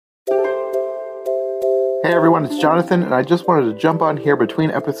Hey everyone, it's Jonathan, and I just wanted to jump on here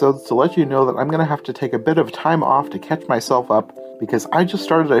between episodes to let you know that I'm going to have to take a bit of time off to catch myself up because I just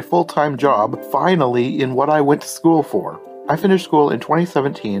started a full-time job, finally, in what I went to school for. I finished school in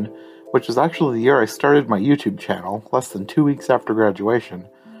 2017, which is actually the year I started my YouTube channel, less than 2 weeks after graduation.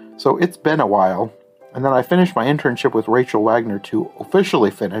 So it's been a while, and then I finished my internship with Rachel Wagner to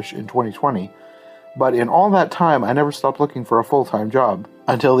officially finish in 2020. But in all that time, I never stopped looking for a full-time job,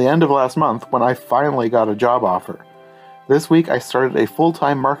 until the end of last month when I finally got a job offer. This week, I started a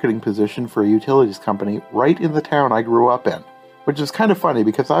full-time marketing position for a utilities company right in the town I grew up in, which is kind of funny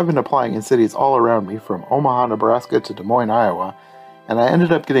because I've been applying in cities all around me from Omaha, Nebraska to Des Moines, Iowa, and I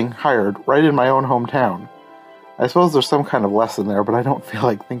ended up getting hired right in my own hometown. I suppose there's some kind of lesson there, but I don't feel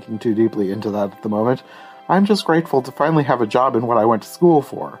like thinking too deeply into that at the moment. I'm just grateful to finally have a job in what I went to school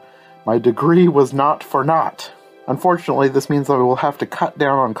for. My degree was not for naught. Unfortunately, this means I will have to cut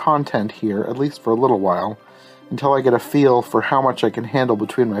down on content here, at least for a little while, until I get a feel for how much I can handle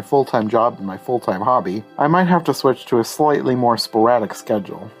between my full-time job and my full-time hobby. I might have to switch to a slightly more sporadic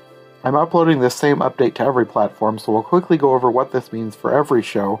schedule. I'm uploading this same update to every platform, so we'll quickly go over what this means for every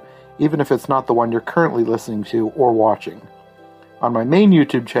show, even if it's not the one you're currently listening to or watching. On my main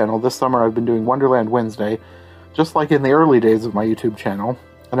YouTube channel this summer I've been doing Wonderland Wednesday, just like in the early days of my YouTube channel,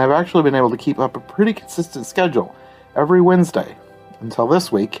 and I've actually been able to keep up a pretty consistent schedule every Wednesday until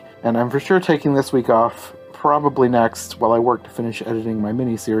this week, and I'm for sure taking this week off, probably next, while I work to finish editing my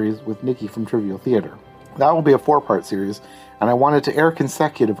mini-series with Nikki from Trivial Theater. That will be a 4-part series, and I want it to air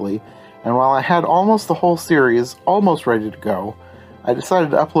consecutively, and while I had almost the whole series almost ready to go, I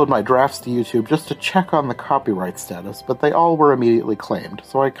decided to upload my drafts to YouTube just to check on the copyright status, but they all were immediately claimed,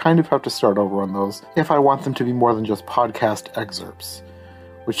 so I kind of have to start over on those if I want them to be more than just podcast excerpts.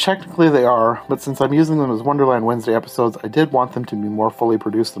 Which technically they are, but since I'm using them as Wonderland Wednesday episodes, I did want them to be more fully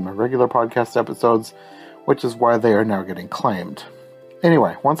produced than my regular podcast episodes, which is why they are now getting claimed.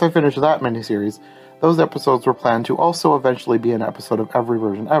 Anyway, once I finish that miniseries, those episodes were planned to also eventually be an episode of Every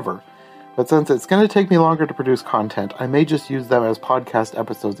Version Ever, but since it's going to take me longer to produce content, I may just use them as podcast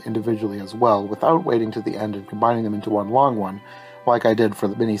episodes individually as well, without waiting to the end and combining them into one long one, like I did for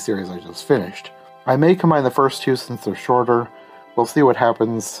the miniseries I just finished. I may combine the first two since they're shorter. We'll see what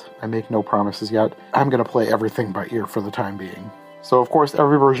happens. I make no promises yet. I'm going to play everything by ear for the time being. So of course,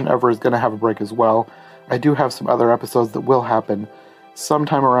 Every Version Ever is going to have a break as well. I do have some other episodes that will happen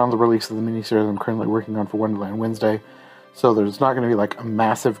sometime around the release of the miniseries I'm currently working on for Wonderland Wednesday. So there's not going to be like a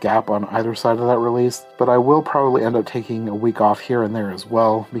massive gap on either side of that release, but I will probably end up taking a week off here and there as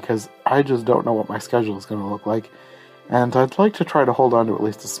well, because I just don't know what my schedule is going to look like, and I'd like to try to hold on to at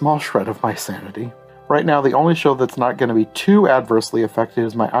least a small shred of my sanity. Right now, the only show that's not going to be too adversely affected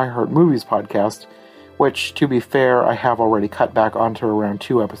is my iHeart Movies podcast, which, to be fair, I have already cut back onto around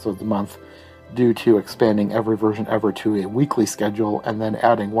 2 episodes a month due to expanding Every Version Ever to a weekly schedule and then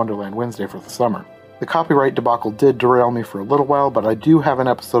adding Wonderland Wednesday for the summer. The copyright debacle did derail me for a little while, but I do have an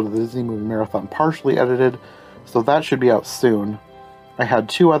episode of the Disney Movie Marathon partially edited, so that should be out soon. I had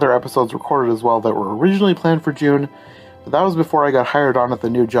 2 other episodes recorded as well that were originally planned for June, but that was before I got hired on at the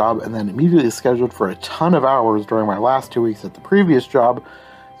new job and then immediately scheduled for a ton of hours during my last 2 weeks at the previous job,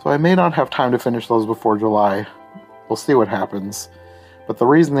 so I may not have time to finish those before July. We'll see what happens. But the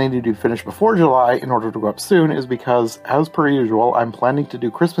reason they need to be finished before July in order to go up soon is because, as per usual, I'm planning to do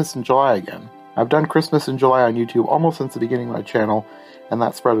Christmas in July again. I've done Christmas in July on YouTube almost since the beginning of my channel, and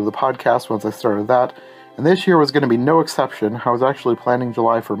that spread of the podcast once I started that, and this year was going to be no exception. I was actually planning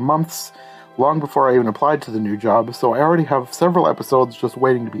July for months, long before I even applied to the new job, so I already have several episodes just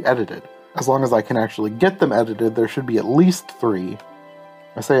waiting to be edited. As long as I can actually get them edited, there should be at least 3.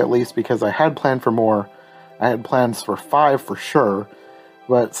 I say at least because I had planned for more. I had plans for 5 for sure,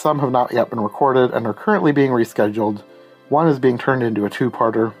 but some have not yet been recorded and are currently being rescheduled. One is being turned into a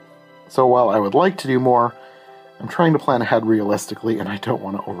 2-parter, so while I would like to do more, I'm trying to plan ahead realistically and I don't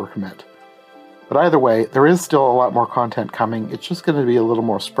want to overcommit. But either way, there is still a lot more content coming. It's just going to be a little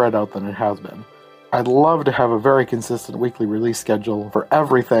more spread out than it has been. I'd love to have a very consistent weekly release schedule for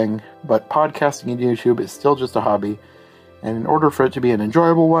everything, but podcasting and YouTube is still just a hobby, and in order for it to be an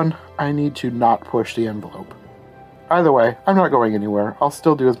enjoyable one, I need to not push the envelope. Either way, I'm not going anywhere. I'll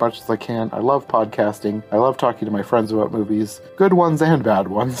still do as much as I can. I love podcasting. I love talking to my friends about movies, good ones and bad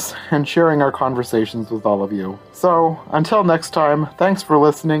ones, and sharing our conversations with all of you. So, until next time, thanks for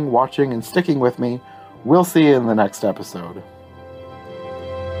listening, watching, and sticking with me. We'll see you in the next episode.